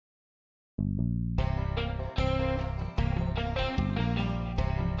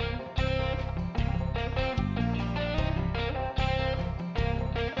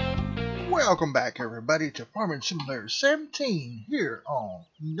Welcome back, everybody, to Farming Simulator 17 here on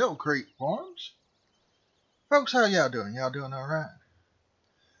No Crate Farms. Folks, how y'all doing? Y'all doing alright?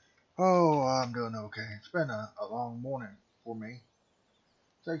 Oh, I'm doing okay. It's been a long morning for me.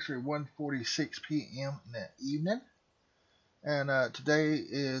 It's actually 1:46 p.m. in the evening. And today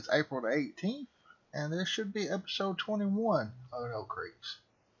is April the 18th. And this should be episode 21 of No Crates.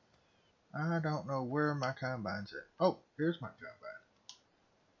 I don't know where my combine's at. Oh, here's my combine.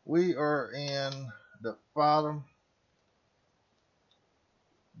 We are in the bottom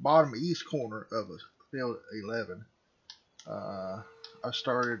east corner of field 11. I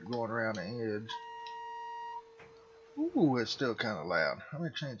started going around the edge. Ooh, it's still kind of loud. Let me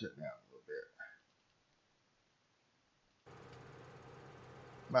change it down a little bit.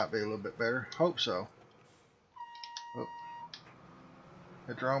 Might be a little bit better. Hope so. Oh,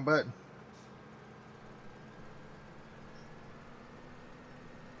 hit the wrong button.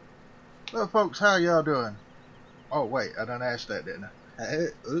 Well, folks, how y'all doing? Oh, wait, I done asked that, didn't I?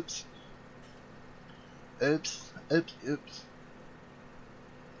 Oops. Oops.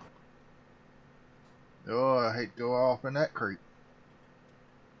 Oh, I hate to go off in that creek.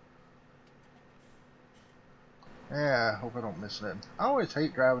 Yeah, I hope I don't miss nothing. I always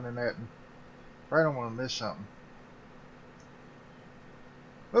hate driving in that and I don't want to miss something.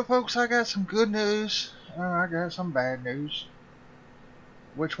 Well, folks, I got some good news. I got some bad news.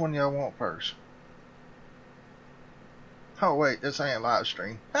 Which one y'all want first? Oh, wait, this ain't a live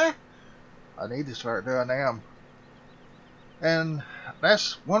stream. I need to start doing them. And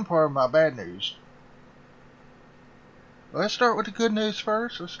that's one part of my bad news. Let's start with the good news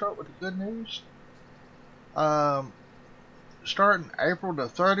first. Starting April the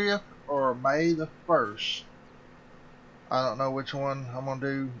 30th or May the 1st. I don't know which one I'm going to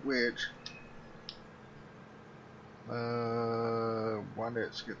do which. Why did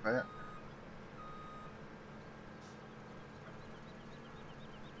it skip that?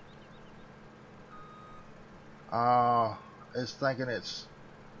 It's thinking it's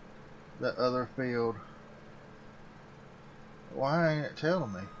the other field. Why ain't it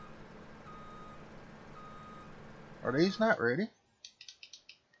telling me? Are these not ready?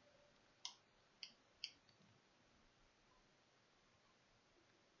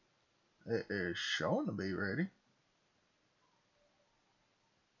 It is showing to be ready.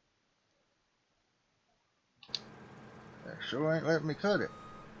 That sure ain't letting me cut it.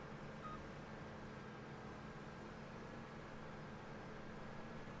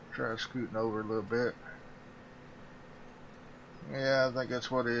 Try scooting over a little bit. Yeah, I think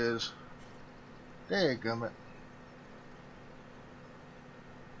that's what it is. Dadgummit.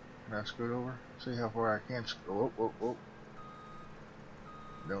 Can I scoot over? See how far I can scoot. Whoop.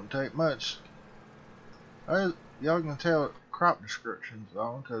 Don't take much. Y'all can tell crop descriptions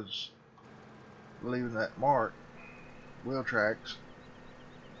on because leaving that mark. Wheel tracks.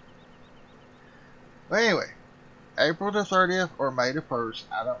 But anyway, April the 30th or May the 1st.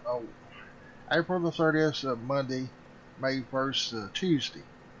 I don't know. April the 30th is a Monday. May 1st is a Tuesday.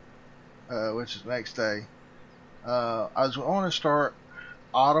 Which is the next day. I was going to start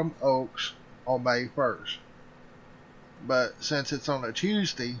autumn oaks on May 1st. But since it's on a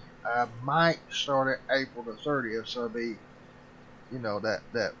Tuesday, I might start at April the 30th. So it'll be, you know,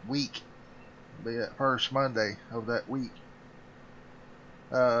 that week. It'll be that first Monday of that week.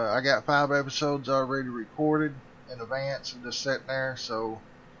 I got 5 episodes already recorded in advance and just sitting there. So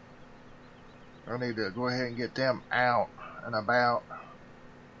I need to go ahead and get them out and about.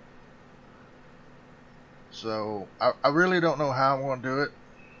 So I really don't know how I'm going to do it.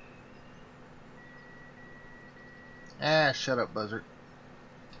 Shut up, buzzard.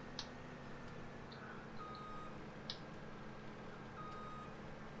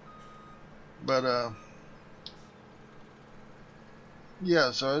 But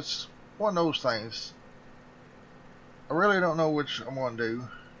yeah, so it's one of those things. I really don't know which I'm going to do.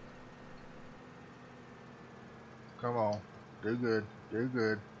 Come on, do good.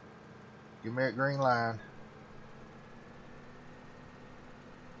 Give me that green line.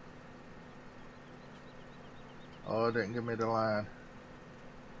 Oh, it didn't give me the line.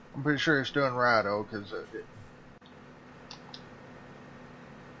 I'm pretty sure it's doing right, though, because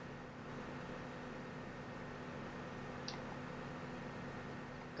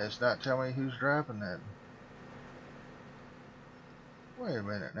it's not telling me who's driving that. Wait a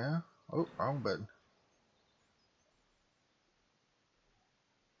minute now. Oh, wrong button.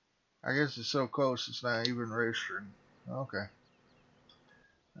 I guess it's so close it's not even registering. Okay.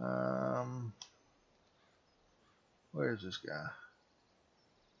 Where's this guy?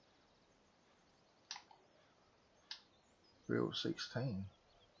 Field 16.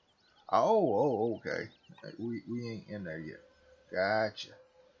 Oh, okay. We ain't in there yet. Gotcha.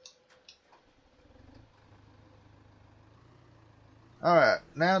 Alright,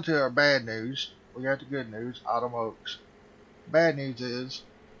 now to our bad news. We got the good news, Autumn Oaks. Bad news is,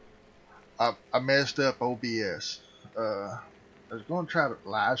 I messed up OBS. I was going to try to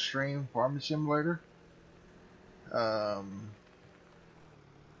live stream Farming Simulator. But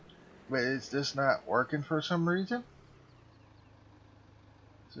it's just not working for some reason.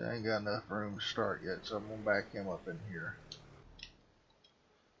 So I ain't got enough room to start yet, so I'm going to back him up in here.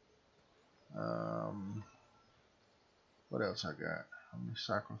 What else I got? Let me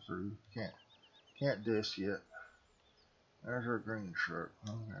cycle through. Can't this yet. There's our green shirt.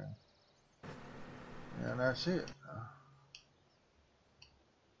 Okay. And that's it.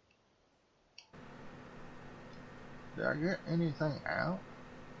 Did I get anything out?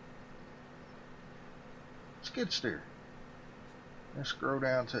 Skid steer. Let's scroll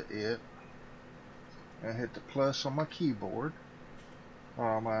down to it and hit the plus on my keyboard,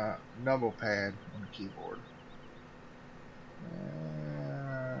 or on my number pad on the keyboard.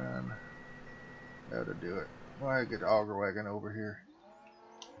 And that'll do it. Well, I get the auger wagon over here.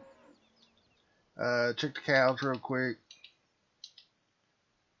 Check the cows real quick.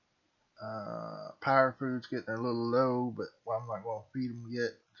 Power food's getting a little low, but I'm not going to feed them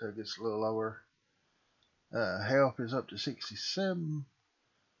yet until it gets a little lower. Health is up to 67.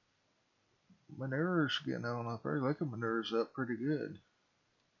 Manure's getting on up there. Look at manure's up pretty good.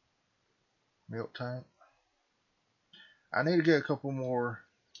 Milk tank. I need to get a couple more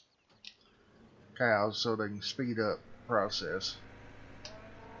cows so they can speed up the process.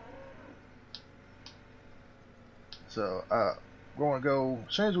 So going to go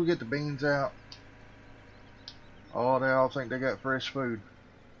as soon as we get the beans out. Oh, they all think they got fresh food.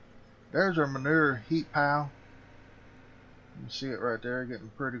 There's our manure heat pile. You can see it right there, getting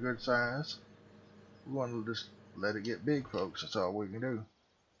pretty good size. We want to just let it get big, folks. That's all we can do.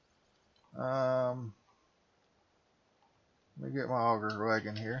 Let me get my auger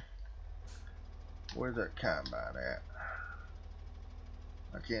wagon here. Where's that combine at?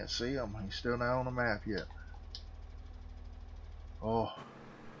 I can't see him. He's still not on the map yet. Oh.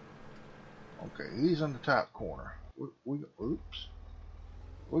 Okay, he's in the top corner. Oops.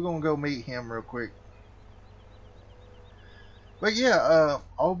 We're gonna go meet him real quick. But yeah,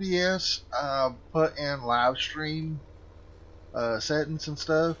 OBS put in live stream settings and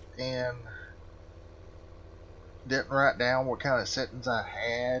stuff, and didn't write down what kind of settings I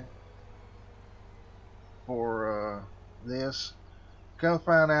had for this. Come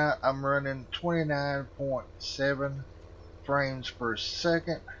find out, I'm running 29.7 frames per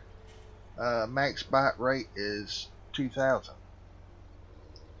second. Max byte rate is 2000.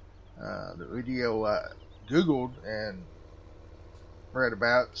 The video I googled and read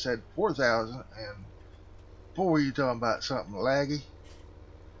about said 4000, and before you talking about something laggy.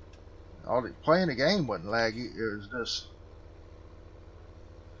 All the playing the game wasn't laggy. It was just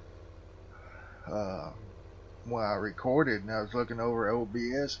when I recorded and I was looking over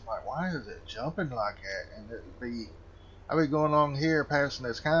OBS, I'm like, why is it jumping like that? And I'd be going along here passing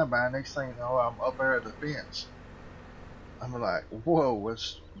this combine. Next thing you know, I'm up there at the fence. I'm like, whoa,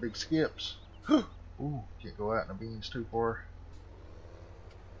 that's big skips. Ooh, can't go out in the beans too far.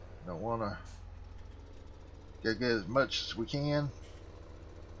 Don't want to get as much as we can.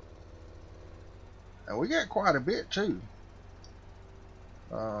 And we got quite a bit too.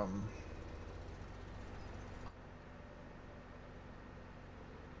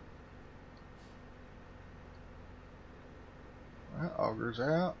 That augers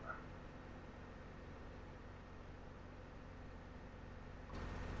out.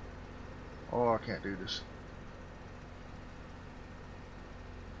 Oh, I can't do this.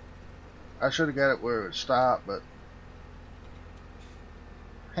 I should have got it where it would stop, but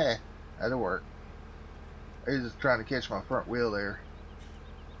heh, that'll work. He's just trying to catch my front wheel there.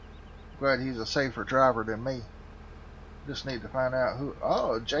 Glad he's a safer driver than me. Just need to find out who.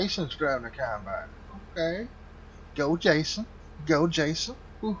 Oh, Jason's driving the combine. Okay. Go Jason. Go Jason.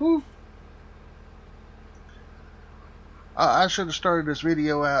 Woohoo. I should have started this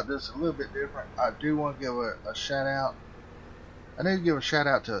video out just a little bit different. I do want to give a shout out. I need to give a shout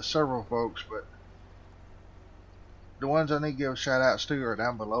out to several folks, but the ones I need to give a shout outs to are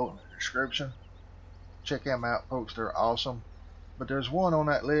down below in the description. Check them out, folks. They're awesome. But there's one on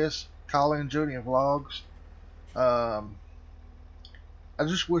that list, Collin Julian Vlogs. I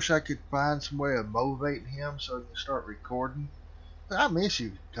just wish I could find some way of motivating him so he can start recording. I miss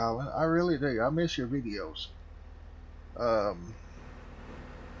you, Collin. I really do. I miss your videos.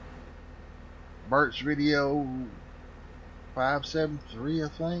 Burchvideo 573, I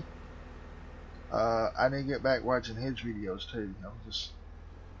think. I need to get back watching his videos too. I'm just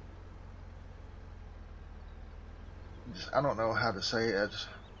I don't know how to say it.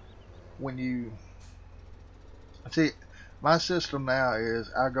 When you see, my system now is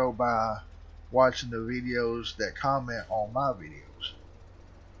I go by watching the videos that comment on my videos.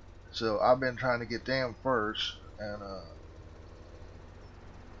 So I've been trying to get them first, and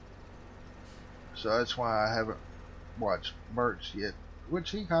so that's why I haven't watched Burch yet,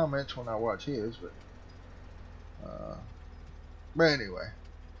 which he comments when I watch his, but anyway.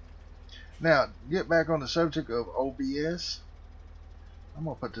 Now, get back on the subject of OBS. I'm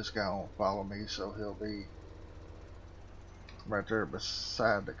gonna put this guy on follow me, so he'll be right there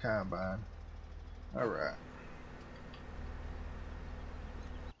beside the combine. Alright.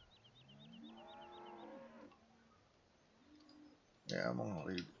 Yeah, I'm gonna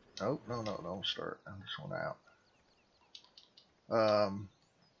leave. Oh, no, don't start. I just went out.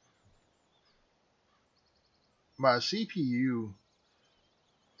 My CPU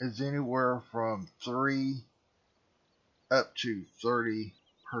is anywhere from 3 up to 30%.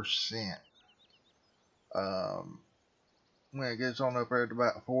 When it gets on up there at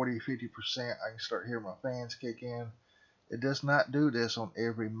about 40-50%, I can start hearing my fans kick in. It does not do this on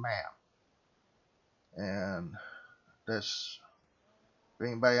every map, and that's for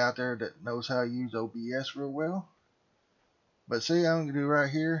anybody out there that knows how to use OBS real well. But see, I'm gonna do right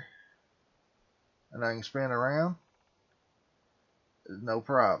here, and I can spin around. There's no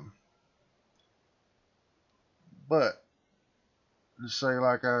problem. But just say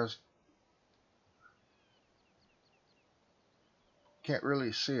like I can't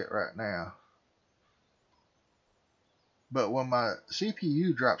really see it right now. But when my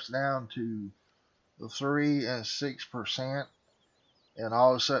CPU drops down to the 3 and 6%, and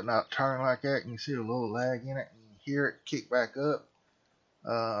all of a sudden I turn like that, and you see a little lag in it, and you hear it kick back up.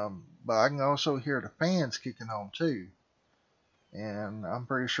 But I can also hear the fans kicking on too. And I'm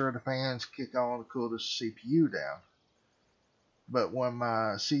pretty sure the fans kick on to cool the CPU down. But when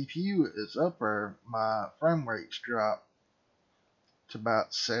my CPU is up there, my frame rates drop to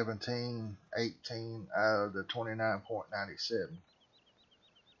about 17, 18 out of the 29.97.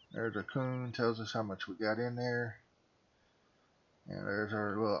 There's a coon, tells us how much we got in there. And there's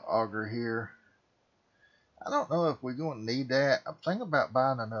our little auger here. I don't know if we're going to need that. I'm thinking about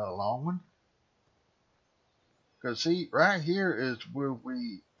buying another long one. Because see, right here is where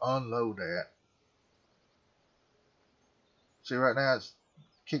we unload at. See, right now it's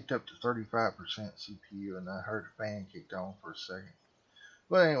kicked up to 35% CPU, and I heard the fan kicked on for a second.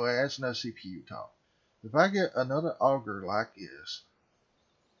 But anyway, that's no CPU talk. If I get another auger like this,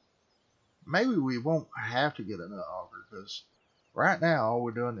 maybe we won't have to get another auger, because right now all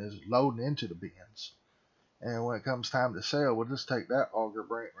we're doing is loading into the bins. And when it comes time to sell, we'll just take that auger,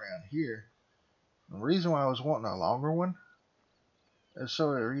 bring it around here. The reason why I was wanting a longer one is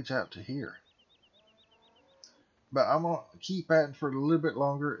so it reaches out to here. But I'm going to keep at it for a little bit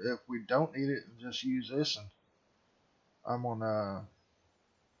longer. If we don't need it, just use this, and I'm going to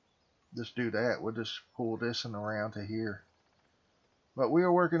just do that. We'll just pull this and around to here. But we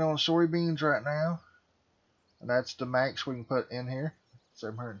are working on soybeans right now, and that's the max we can put in here,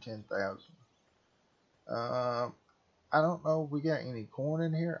 710,000. I don't know if we got any corn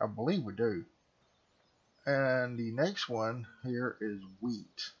in here. I believe we do. And the next one here is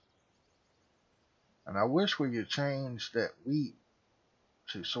wheat. And I wish we could change that wheat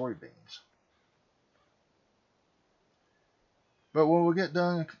to soybeans. But when we get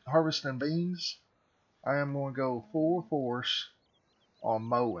done harvesting beans, I am going to go full force on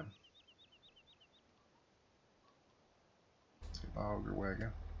mowing. Get my auger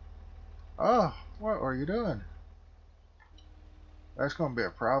wagon. Oh, what are you doing? That's going to be a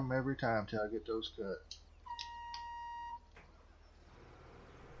problem every time till I get those cut.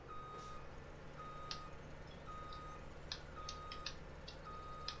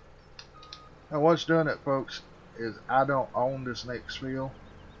 Now what's doing it, folks, is I don't own this next field.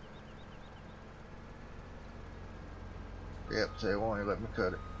 Yep, so it won't even let me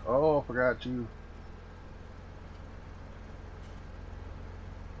cut it. Oh, I forgot you.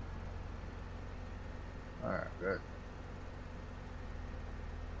 Alright, good.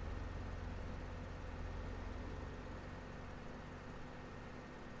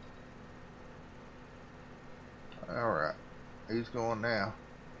 Alright, he's going now.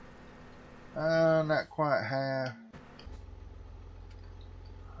 Not quite half.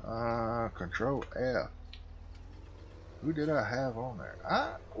 Control F. Who did I have on there?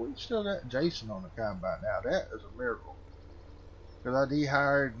 We still got Jason on the combine now. That is a miracle. Because I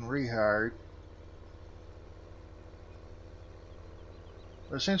dehired and rehired.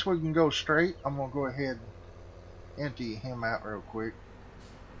 But since we can go straight, I'm going to go ahead and empty him out real quick.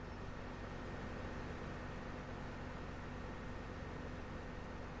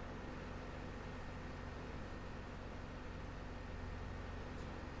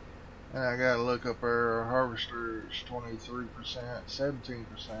 And I gotta look up our harvesters, 23%,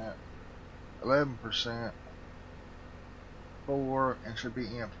 17%, 11%, 4, and should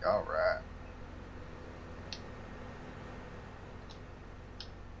be empty. Alright.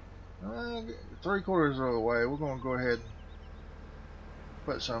 3/4 of the way. We're gonna go ahead and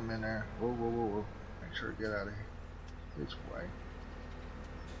put some in there. Whoa, whoa, whoa, whoa. Make sure to get out of here. This way.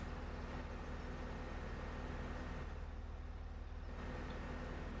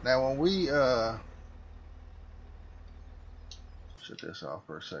 Now when we shut this off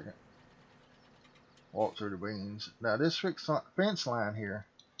for a second. Walk through the beans. Now this fence line here,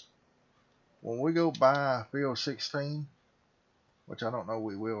 when we go by field 16, which I don't know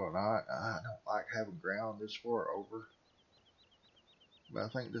we will or not, I don't like having ground this far over. But I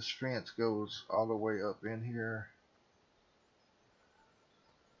think this fence goes all the way up in here.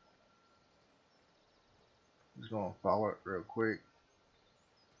 Just gonna follow it real quick.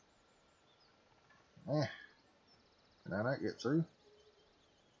 Can I not get through?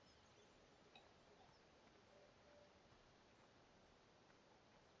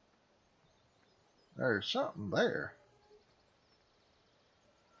 There's something there.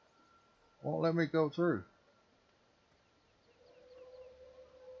 Won't let me go through.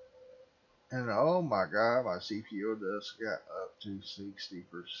 And oh my god, my CPU just got up to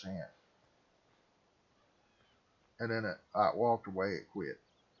 60%. And then I walked away, it quit.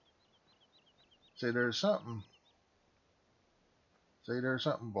 See, there's something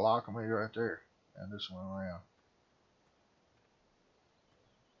blocking me right there. And this one around.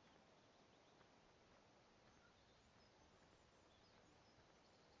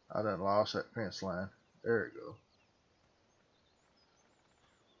 I done lost that fence line. There it goes.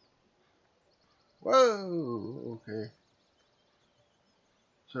 Whoa, okay.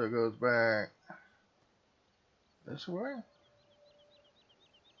 So it goes back this way.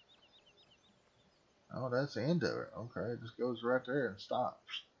 Oh, that's the end of it. Okay, it just goes right there and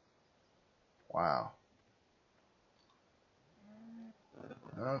stops. Wow.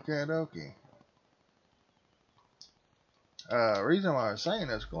 Okay, dokie. Reason why I was saying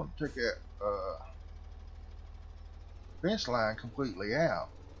that's going to take that fence line completely out.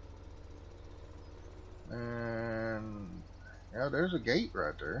 And yeah, there's a gate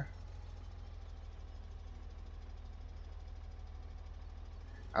right there.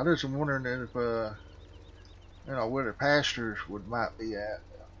 I just wondering if you know, where the pastures might be at.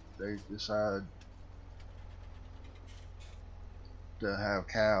 They decide to have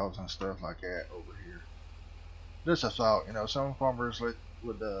cows and stuff like that over here. Just a thought, you know, some farmers would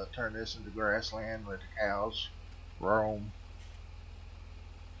turn this into grassland, let the cows roam.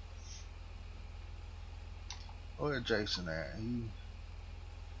 Look at Jason at. He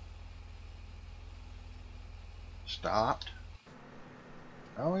stopped.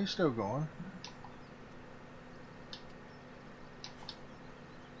 Oh, he's still going.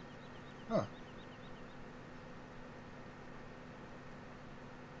 Huh.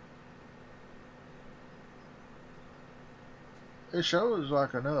 It shows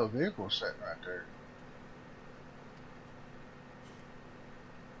like another vehicle sitting right there.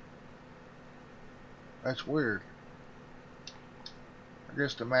 That's weird. I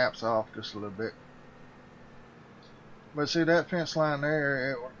guess the map's off just a little bit. But see, that fence line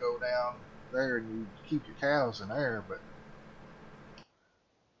there, it would go down there and you keep your cows in there, but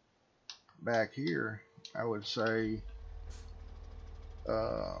back here, I would say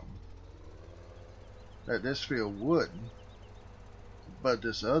that this field wouldn't, but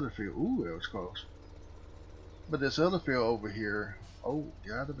this other field, ooh, that was close. But this other field over here, oh,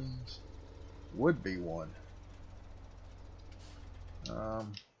 gather beans, would be one.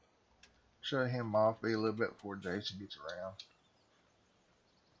 Shut him off, be a little bit before Jason gets around.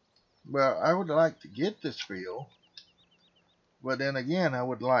 Well, I would like to get this field, but then again, I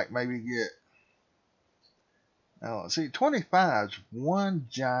would like maybe get, now see, 25 is one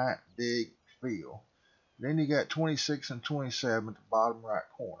giant big field. Then you got 26 and 27 at the bottom right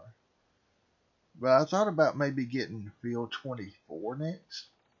corner. But I thought about maybe getting field 24 next,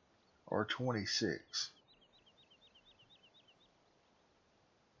 or 26.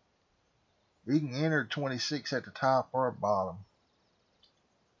 You can enter 26 at the top or bottom.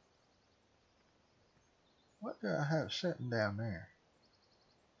 What do I have sitting down there?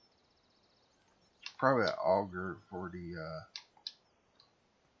 It's probably an auger for the,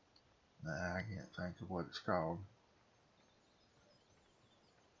 nah, I can't think of what it's called.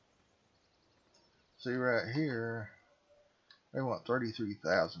 See right here, they want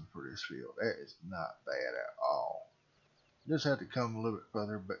 33,000 for this field. That is not bad at all. Just had to come a little bit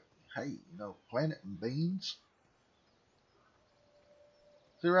further, but hey, you know, plant it in beans.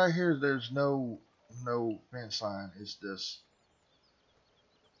 See right here, there's no fence line. It's just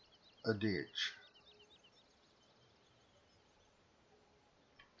a ditch.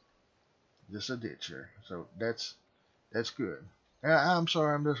 Just a ditch here. So that's good. I'm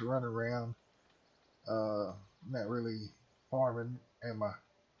sorry, I'm just running around. Not really farming, am I?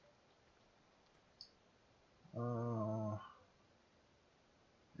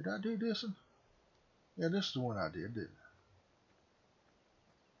 Did I do this one? Yeah, this is the one I did, didn't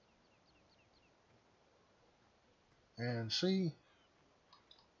I? And see,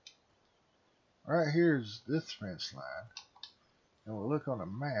 right here is this fence line. And we'll look on the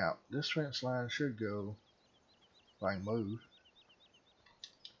map. This fence line should go, if I can move.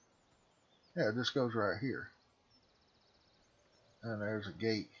 Yeah, this goes right here. And there's a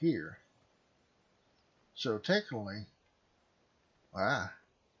gate here. So technically, if I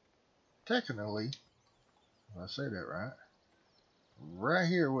say that right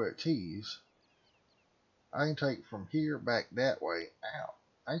here where it tees, I can take from here back that way out.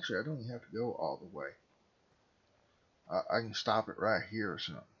 Actually, I don't even have to go all the way. I can stop it right here or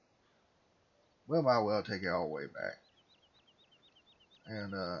something. Well, might well take it all the way back.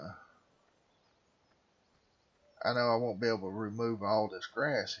 And I know I won't be able to remove all this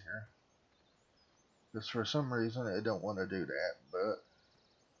grass here, because for some reason it don't want to do that.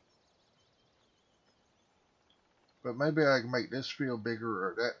 But maybe I can make this field bigger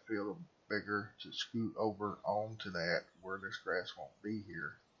or that field bigger to scoot over onto that where this grass won't be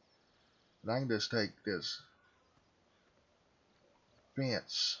here. And I can just take this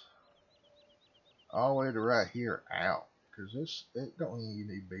fence all the way to right here out, because it don't even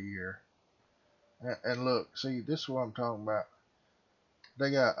need to be here. And look, see, this is what I'm talking about. They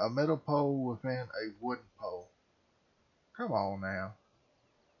got a metal pole within a wooden pole. Come on now.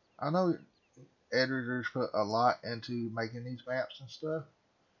 I know editors put a lot into making these maps and stuff,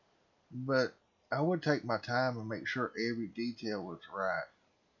 but I would take my time and make sure every detail was right.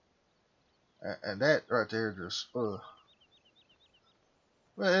 And that right there just, Well,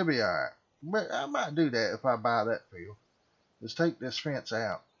 it'll be alright. But I might do that if I buy that field. Just take this fence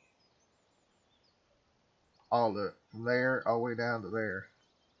out. All the from there all the way down to there.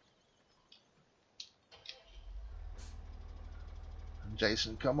 And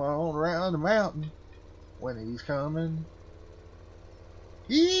Jason come on around the mountain when he's coming.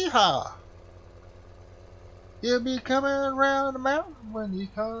 Yeehaw! He'll be coming around the mountain when he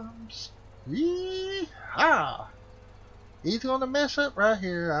comes. Yeehaw! He's gonna mess up right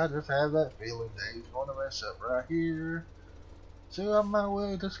here. I just have that feeling that he's gonna mess up right here. So I might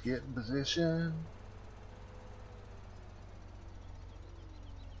well just get in position.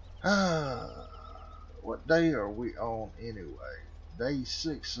 What day are we on anyway? Day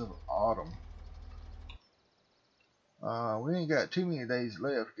 6 of autumn. We ain't got too many days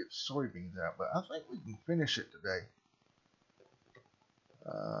left to get the soybeans out, but I think we can finish it today.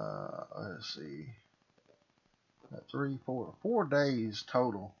 Let's see. 4 days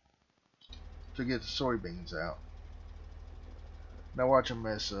total to get the soybeans out. Now watch them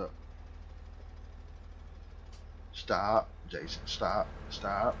mess up. Stop, Jason, stop.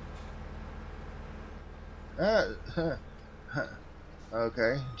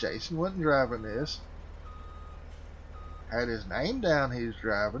 Okay, Jason wasn't driving this. Had his name down he was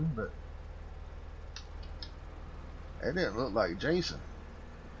driving, but it didn't look like Jason.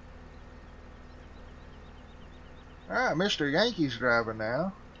 Alright, Mr. Yankee's driving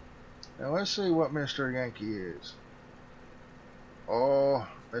now. Now let's see what Mr. Yankee is. Oh,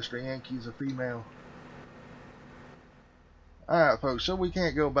 Mr. Yankee's a female. Alright folks, so we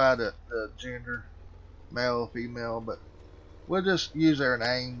can't go by the gender, male, female, but we'll just use their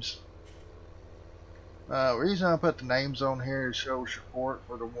names. The reason I put the names on here is show support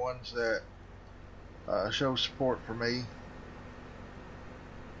for the ones that show support for me.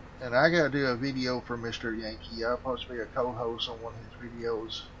 And I gotta do a video for Mr. Yankee. I'm supposed to be a co-host on one of his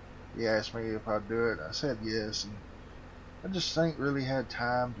videos. He asked me if I'd do it. I said yes, and I just ain't really had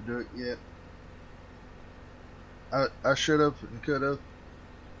time to do it yet. I should have and could have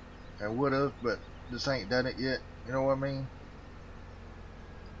and would have, but just ain't done it yet. You know what I mean?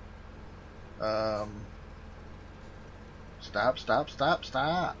 Stop.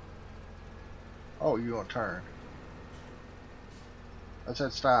 Oh, you gonna turn. I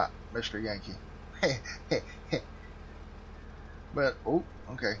said stop, Mr. Yankee. But, oh,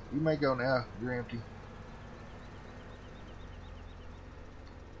 okay. You may go now. You're empty.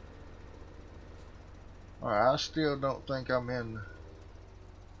 Alright, I still don't think I'm in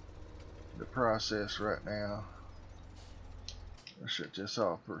the process right now. Let's shut this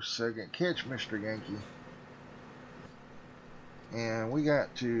off for a second. Catch Mr. Yankee. And we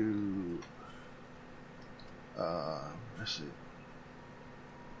got to, let's see.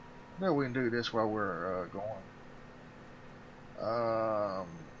 Maybe we can do this while we're going.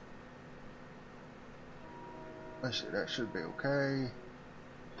 Let's see, that should be okay.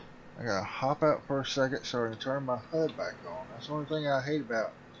 I gotta hop out for a second so I can turn my HUD back on. That's the only thing I hate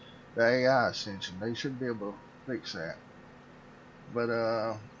about the AI ascension. They should be able to fix that. But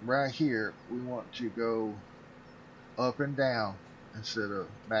right here, we want to go up and down instead of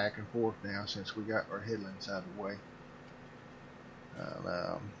back and forth now, since we got our headlands out of the way.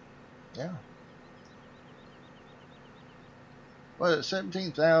 Yeah. Well,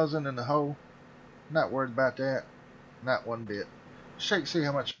 17,000 in the hole. Not worried about that. Not one bit. Let's check to see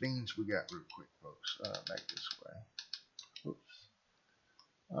how much beans we got real quick, folks. Back this way. Oops.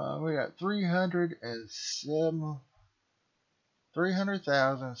 We got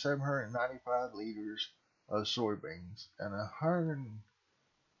 300,795 liters of soybeans and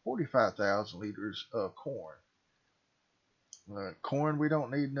 145,000 liters of corn. Corn we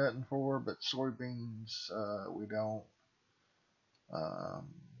don't need nothing for, but soybeans we don't.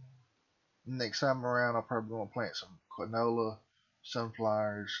 Next time around, I'm probably going to plant some canola,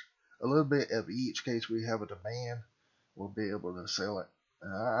 sunflowers, a little bit of each. Case we have a demand, we'll be able to sell it.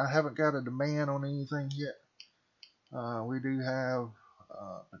 I haven't got a demand on anything yet. We do have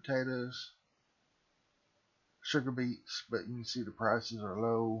potatoes, sugar beets, but you can see the prices are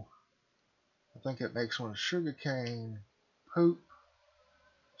low. I think that next one is sugar cane, poop,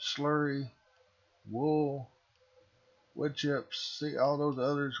 slurry, wool, wood chips. See, all those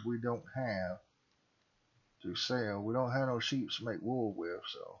others we don't have to sell. We don't have no sheep to make wool with,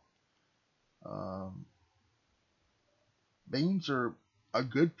 so beans are a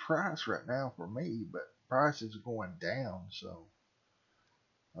good price right now for me, but prices are going down. So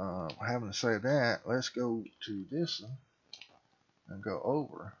having to say that, let's go to this one and go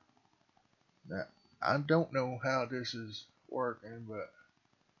over. Now, I don't know how this is working, but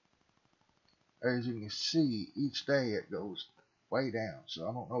as you can see, each day it goes way down. So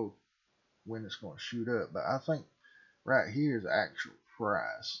I don't know when it's going to shoot up, but I think right here is the actual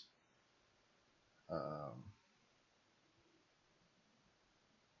price.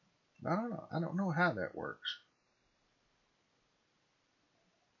 I don't know. I don't know how that works,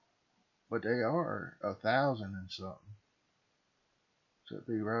 but they are 1,000 and something. So it'd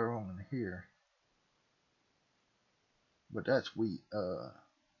be right around in here. But that's wheat.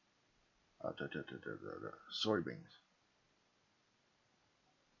 Soybeans.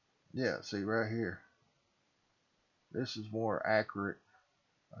 Yeah, see right here. This is more accurate,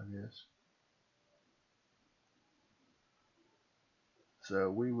 I guess.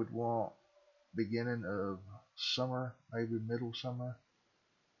 So we would want beginning of summer, maybe middle summer,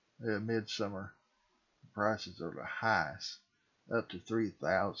 midsummer. Prices are the highest, up to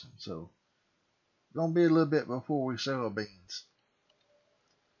 3,000. So gonna be a little bit before we sell beans.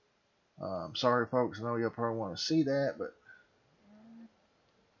 Sorry, folks. I know y'all probably want to see that, but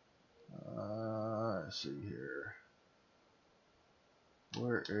let's see here.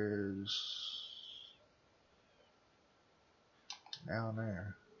 Where is down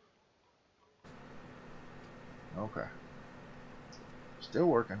there? Okay. Still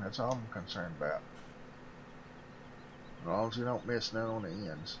working. That's all I'm concerned about. As long as you don't miss none on the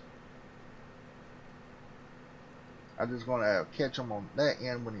ends. I'm just going to catch him on that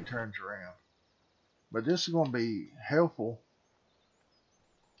end when he turns around. But this is going to be helpful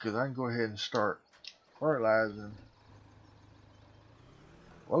because I can go ahead and start fertilizing.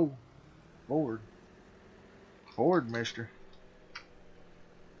 Whoa, forward, mister.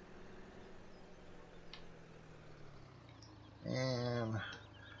 And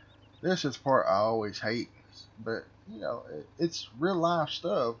this is the part I always hate, but you know, it's real life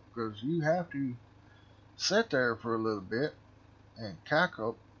stuff because you have to sit there for a little bit and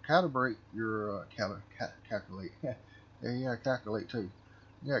calibrate your calculate. Yeah, calculate too.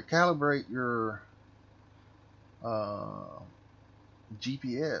 Yeah, calibrate your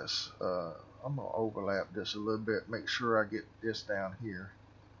GPS. I'm gonna overlap this a little bit, make sure I get this down here.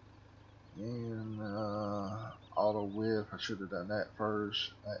 And auto width, I should have done that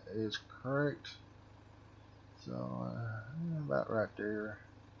first. That is correct. So about right there.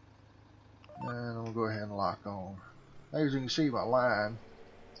 And I'm gonna go ahead and lock on. As you can see, my line.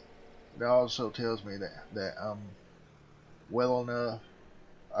 It also tells me that I'm well enough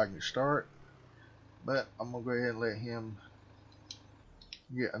I can start. But I'm gonna go ahead and let him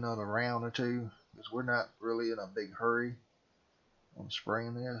get another round or two because we're not really in a big hurry on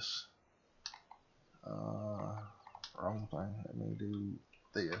spraying this. Wrong thing. Let me do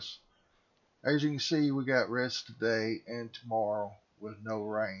this. As you can see, we got rest today and tomorrow with no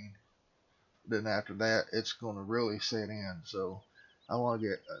rain. Then after that, it's going to really set in. So I want to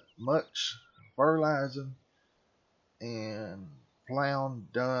get as much fertilizing and plowing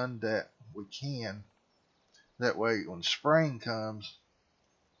done that we can. That way, when spring comes,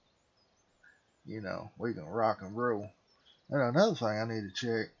 you know, we can rock and roll. And another thing I need to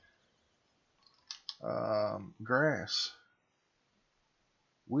check, grass.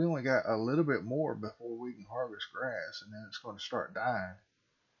 We only got a little bit more before we can harvest grass, and then it's going to start dying.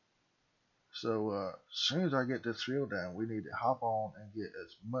 So as soon as I get this field done, we need to hop on and get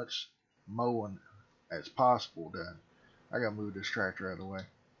as much mowing as possible done. I gotta move this tractor out of the way.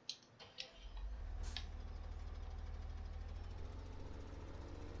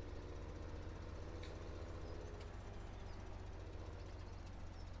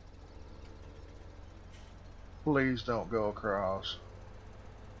 Please don't go across.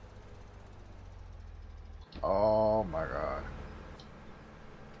 Oh my God.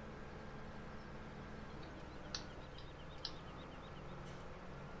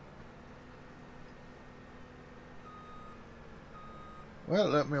 Well,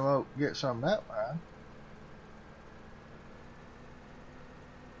 let me get some that way.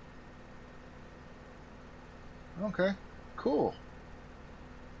 Okay, cool.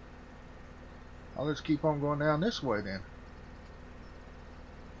 I'll just keep on going down this way then.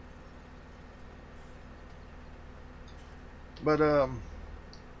 But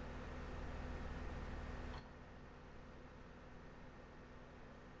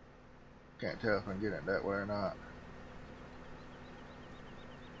can't tell if I can get it that way or not.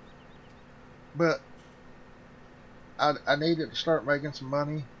 But I needed to start making some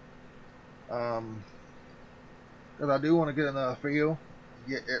money, because I do want to get another field,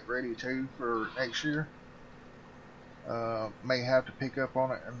 get it ready too for next year. May have to pick up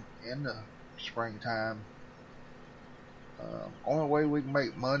on it in the springtime. Only way we can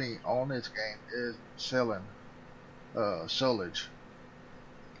make money on this game is selling silage.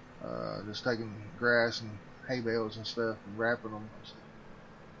 Just taking grass and hay bales and stuff and wrapping them,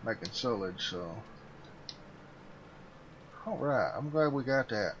 making silage. So, alright, I'm glad we got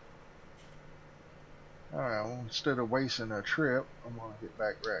that. Alright, well, instead of wasting a trip, I'm going to get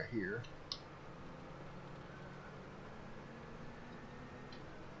back right here.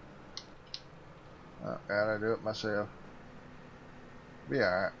 Gotta do it myself. Be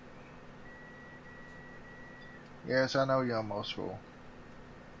alright. Yes, I know you're almost full.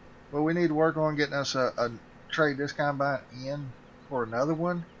 But we need to work on getting us a trade this combine in for another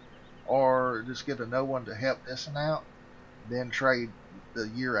one, or just get another one to help this one out, then trade the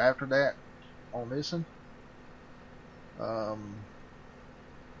year after that on this one.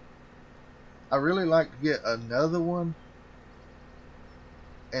 I really like to get another one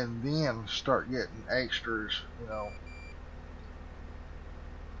and then start getting extras, you know.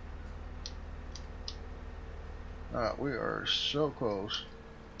 Alright, we are so close.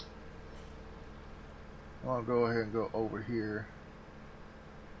 I'll go ahead and go over here.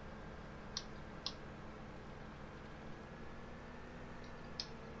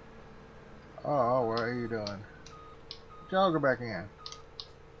 Oh, what are you doing? Y'all go back in.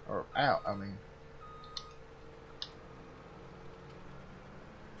 Or out, I mean.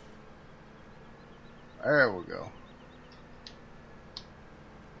 There we go.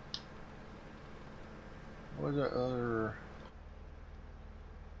 What's that other?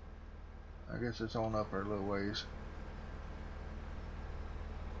 I guess it's on up there a little ways.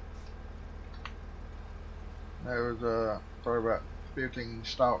 There was probably about 15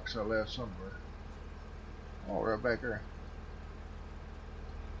 stalks I left somewhere. Oh, right back there.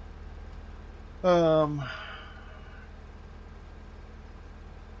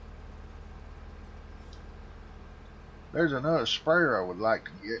 There's another sprayer I would like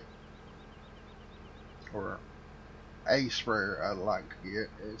to get, or a sprayer I'd like to get.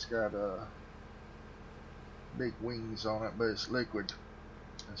 It's got big wings on it, but it's liquid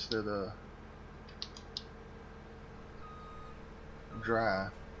instead of dry.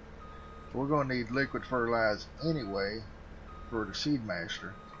 We're going to need liquid fertilizer anyway for the seed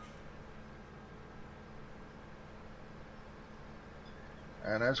master.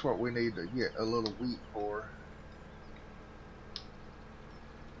 And that's what we need to get a little wheat for.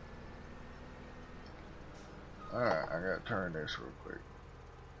 Alright, I gotta turn this real quick.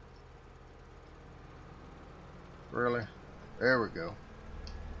 Really? There we go.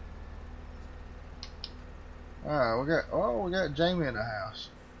 Alright, we got Jamie in the house.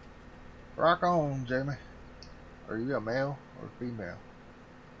 Rock on, Jamie. Are you a male or female?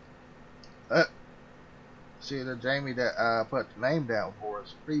 See, the Jamie that I put the name down for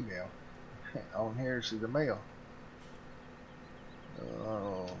is female. On here, she's a male.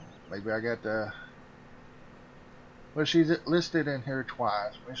 Oh, maybe I got the... Well, she's listed in here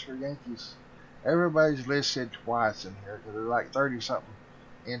twice. Mr. Yankees. Everybody's listed twice in here because there's like 30-something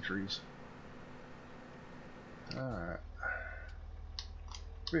entries. Alright.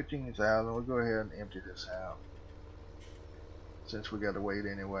 15,000. We'll go ahead and empty this out, since we got to wait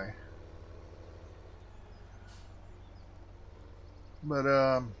anyway. But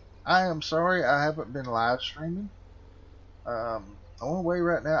I am sorry I haven't been live streaming. The only way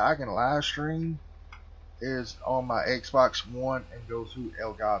right now I can live stream is on my Xbox One and go through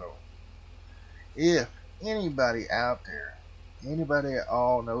Elgato. If anybody out there, anybody at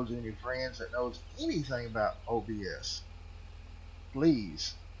all knows any friends that knows anything about OBS,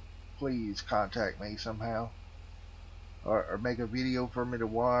 please contact me somehow, or make a video for me to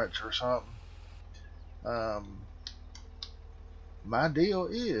watch or something. My deal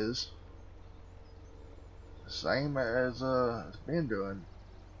is the same as it's been doing.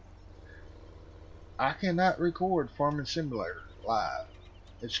 I cannot record Farming Simulator live.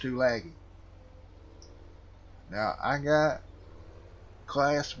 It's too laggy. Now I got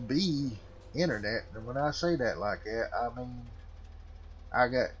Class B internet, and when I say that like that, I mean I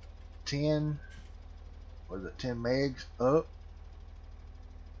got 10 megs up.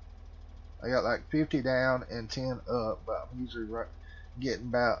 I got like 50 down and 10 up, but I'm usually getting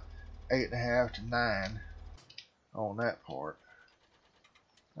about 8.5 to 9 on that part.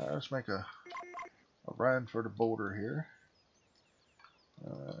 Let's make a run for the border here.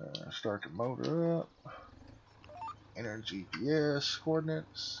 Start the motor up. Enter GPS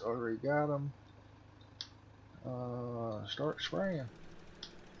coordinates. Already got them. Start spraying.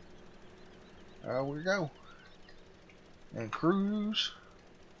 There we go. And cruise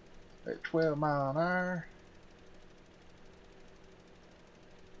at 12 miles an hour.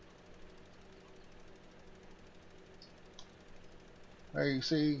 There you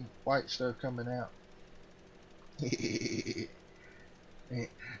see white stuff coming out.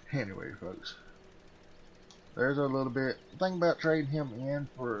 Anyway, folks, there's a little bit. Think about trading him in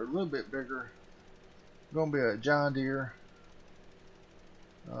for a little bit bigger. Gonna be a John Deere,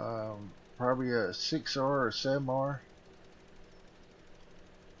 probably a 6R or 7R.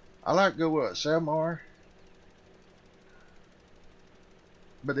 I like to go with a 7R,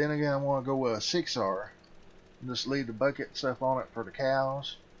 but then again I want to go with a 6R and just leave the bucket and stuff on it for the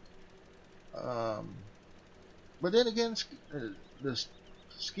cows. But then again, this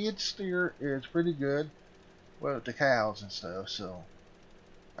skid steer is pretty good with the cows and stuff, so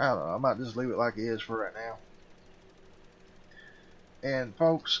I don't know, I might just leave it like it is for right now. And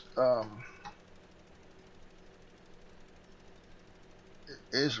folks,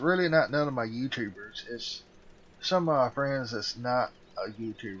 it's really not none of my YouTubers. It's some of my friends that's not a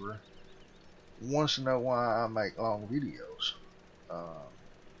YouTuber wants to know why I make long videos.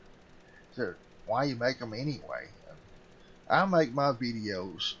 So why you make them anyway? I make my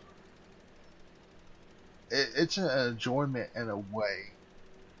videos. It's an enjoyment in a way.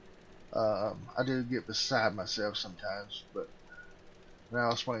 I do get beside myself sometimes, but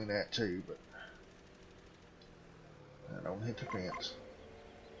I'll explain that too. But I don't hit the fence.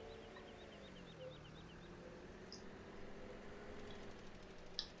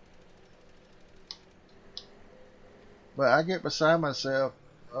 But I get beside myself,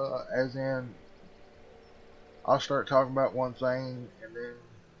 as in I'll start talking about one thing and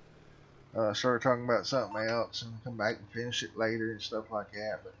then start talking about something else and come back and finish it later and stuff like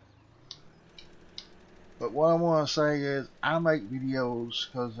that. But what I want to say is I make videos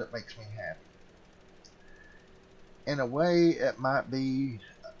because it makes me happy. In a way, it might be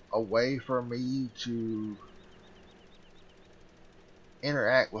a way for me to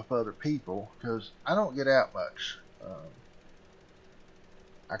interact with other people because I don't get out much.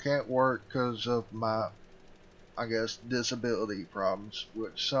 I can't work because of my, I guess, disability problems,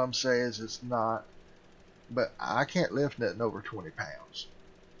 which some says it's not, but I can't lift nothing over 20 pounds.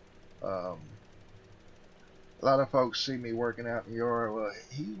 A lot of folks see me working out in the yard. Well,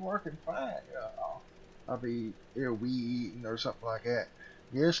 he's working fine. I'll be here weed eating or something like that.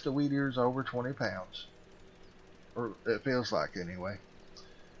 Yes, the weed eater's over 20 pounds, or it feels like anyway.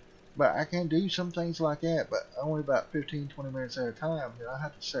 But I can do some things like that, but only about 15-20 minutes at a time. Then I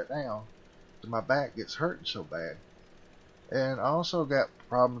have to sit down because my back gets hurting so bad. And I also got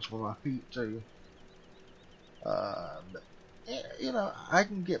problems with my feet too. But, you know, I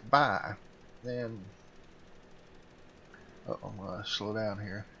can get by. And I'm gonna slow down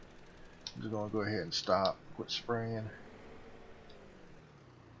here. I'm just gonna go ahead and stop, quit spraying.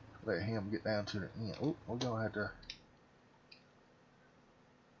 Let him get down to the end. Oh, we're gonna have to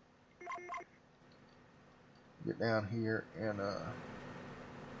get down here and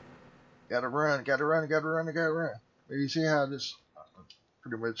gotta run. You see how this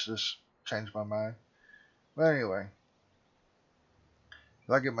pretty much just changed my mind. But anyway, if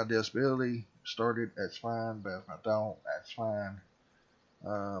I get my disability started, that's fine. But if I don't, that's fine.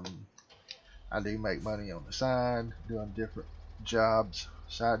 I do make money on the side, doing different jobs,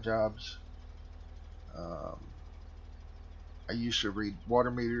 side jobs. I used to read water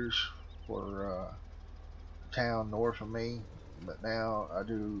meters for a town north of me, but now I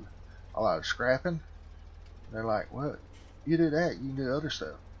do a lot of scrapping. They're like, what? You do that, you can do other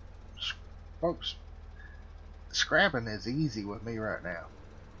stuff. Folks, scrapping is easy with me right now.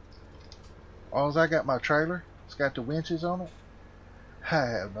 All I got my trailer, it's got the winches on it, I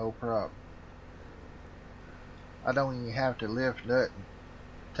have no problem. I don't even have to lift nothing.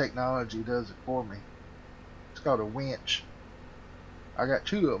 Technology does it for me. It's called a winch. I got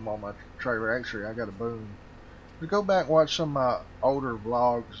two of them on my trailer. Actually, I got a boom. But go back and watch some of my older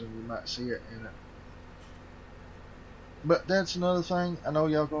vlogs and you might see it in it. But that's another thing. I know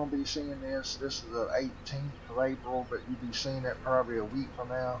y'all gonna be seeing this. This is the 18th of April, but you'll be seeing it probably a week from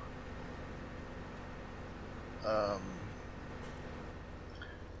now.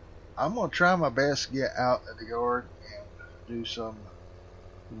 I'm gonna try my best to get out in the yard and do some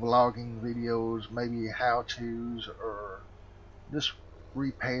vlogging videos, maybe how-tos or just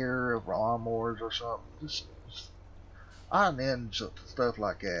repair of lawnmowers or something. Just on end stuff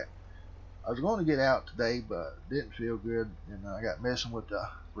like that. I was going to get out today, but didn't feel good, and I got messing with the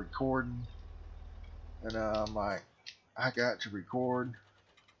recording. And I'm like, I got to record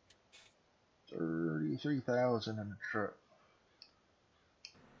 33,000 in the truck.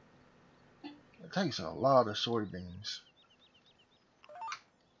 It takes a lot of soybeans.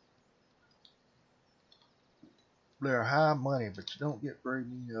 They're high money, but you don't get very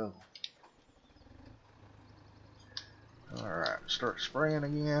many of them. Alright, start spraying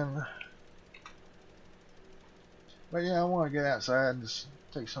again. But yeah, I want to get outside and just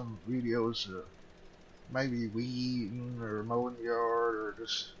take some videos of maybe weeding or mowing the yard or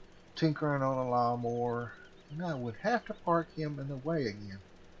just tinkering on a lawnmower. And I would have to park him in the way again.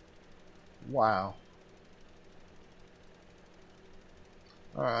 Wow.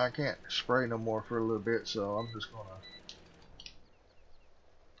 Alright, I can't spray no more for a little bit, so I'm just gonna...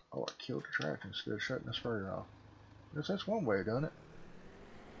 Oh, I killed the tractor instead of shutting the sprayer off. Guess that's one way of doing it.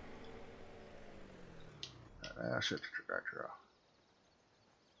 I shut the tractor off.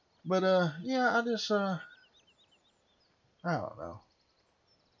 But yeah, I just I don't know.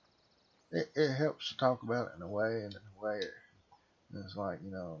 It helps to talk about it in a way, and in a way it's like,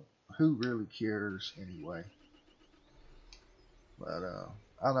 you know, who really cares anyway? But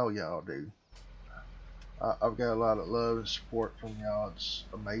I know y'all do. I've got a lot of love and support from y'all. It's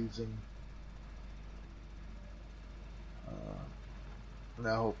amazing. And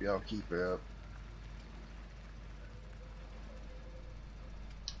I hope y'all keep it up.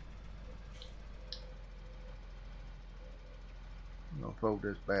 I'm gonna fold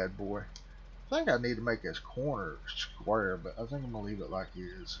this bad boy. I think I need to make this corner square, but I think I'm gonna leave it like it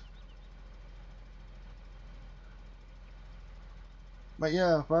is. But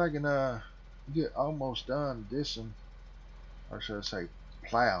yeah, if I can get almost done dissing, or should I say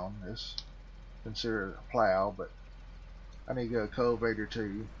plowing, it's considered a plow, but I need to get a cultivator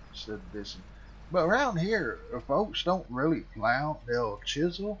too instead of dissing. But around here, folks don't really plow, they'll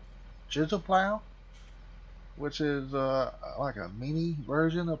chisel plow, which is like a mini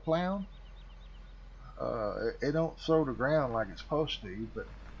version of plowing. It don't throw the ground like it's supposed to, but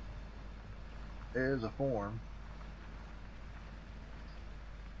it is a form.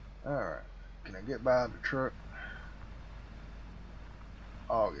 Alright, can I get by the truck?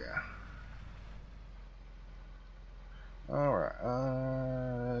 Oh yeah. Alright,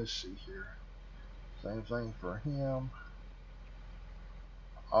 let's see here. Same thing for him.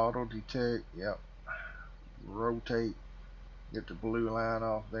 Auto detect, yep. Rotate, get the blue line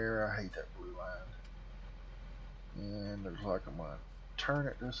off there. I hate that blue line. And looks like I'm gonna turn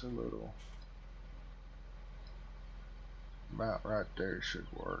it just a little. About right there should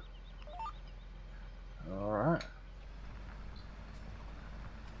work. Alright.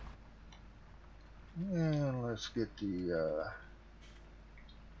 And let's get the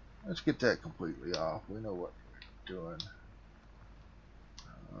let's get that completely off. We know what we're doing.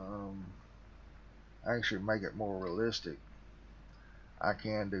 Actually make it more realistic. I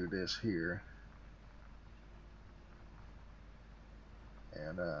can do this here.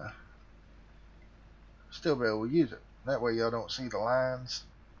 And still be able to use it. That way y'all don't see the lines,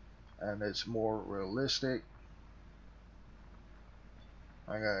 and it's more realistic.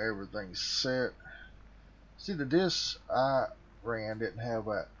 I got everything set. See, the disc I ran didn't have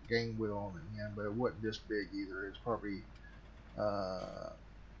that game wheel on it again, but it wasn't this big either. It's probably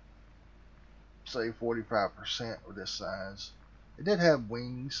say 45% of this size. It did have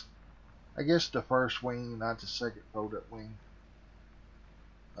wings. I guess the first wing, not the second fold-up wing.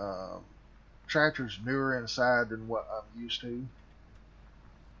 Tractor's newer inside than what I'm used to,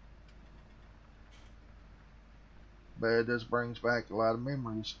 but it just brings back a lot of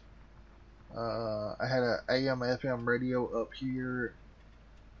memories. I had an AM/FM radio up here,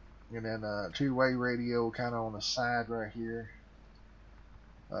 and then a two-way radio kind of on the side right here.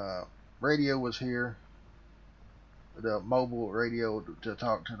 Radio was here. The mobile radio to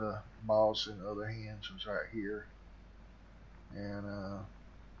talk to the boss and other hands was right here. And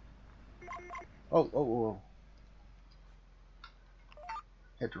oh,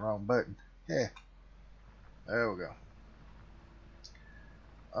 hit the wrong button. Yeah, there we go.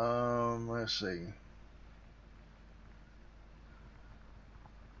 Let's see.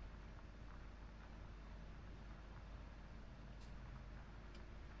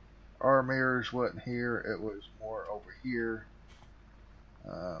 Our mirrors wasn't here, it was more over here,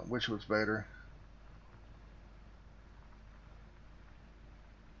 which was better.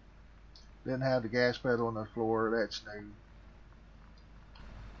 Didn't have the gas pedal on the floor, that's new.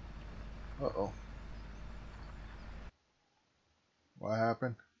 Uh-oh. What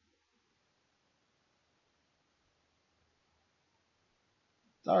happened?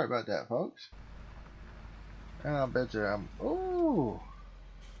 Sorry about that, folks. And I bet you I'm... Ooh!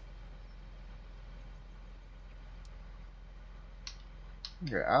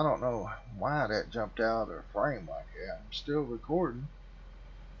 Yeah, I don't know why that jumped out of the frame like that. I'm still recording.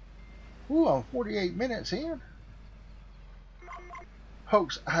 Ooh, I'm 48 minutes in.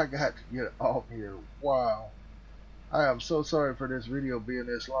 Folks, I got to get off here. Wow. I am so sorry for this video being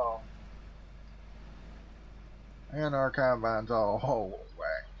this long. And our combine's all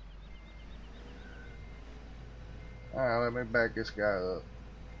whack. Alright, let me back this guy up.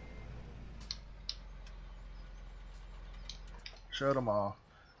 Shut them off.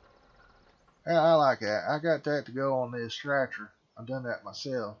 Yeah, I like that. I got that to go on this tractor. I've done that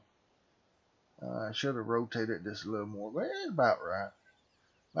myself. I should have rotated this a little more, but it's about right.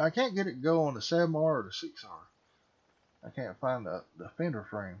 But I can't get it to go on the 7R or the 6R. I can't find the fender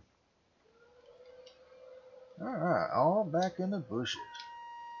frame. Alright, all back in the bushes.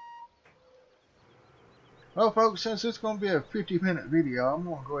 Well, folks, since it's going to be a 50-minute video, I'm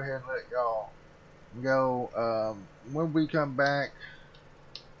going to go ahead and let y'all go. When we come back,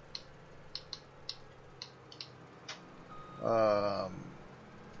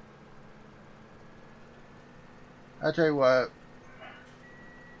 I tell you what,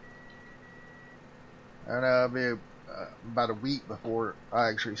 and it'll be about a week before I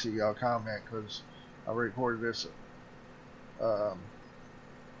actually see y'all comment, because I recorded this how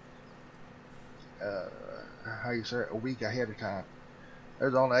you say it, a week ahead of time. It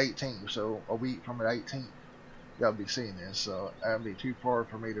was on the 18th, so a week from the 18th y'all be seeing this, so that'll be too far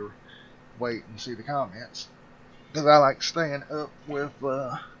for me to wait and see the comments, because I like staying up with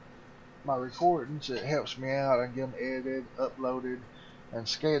my recordings. It helps me out. I can get them edited, uploaded, and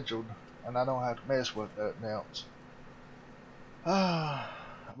scheduled, and I don't have to mess with nothing else.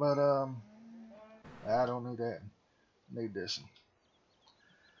 But I don't need that. I need this.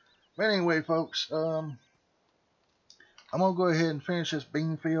 But anyway, folks, I'm gonna go ahead and finish this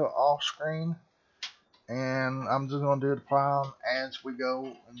bean field off screen, and I'm just gonna do the plowing as we go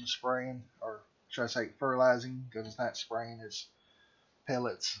in the spraying, or should I say fertilizing, because it's not spraying, it's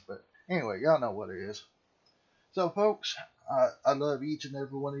pellets. But anyway, y'all know what it is. So, folks, I love each and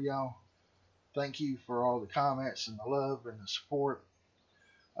every one of y'all. Thank you for all the comments and the love and the support.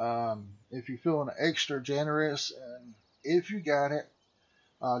 If you're feeling extra generous, and if you got it,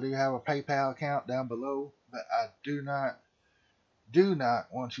 I do have a PayPal account down below, but I do not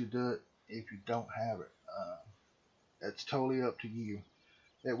want you to do it if you don't have it. It's totally up to you.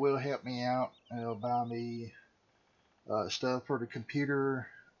 It will help me out, and it'll buy me stuff for the computer,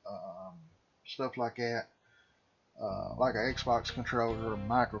 stuff like that, like an Xbox controller, a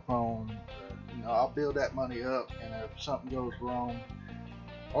microphone. You know, I'll build that money up, and if something goes wrong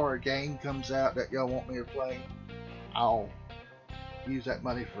or a game comes out that y'all want me to play, I'll use that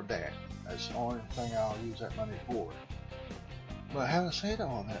money for that. That's the only thing I'll use that money for. But having said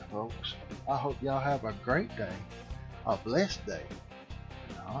all that, folks, I hope y'all have a great day, a blessed day,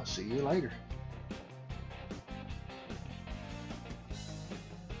 and I'll see you later.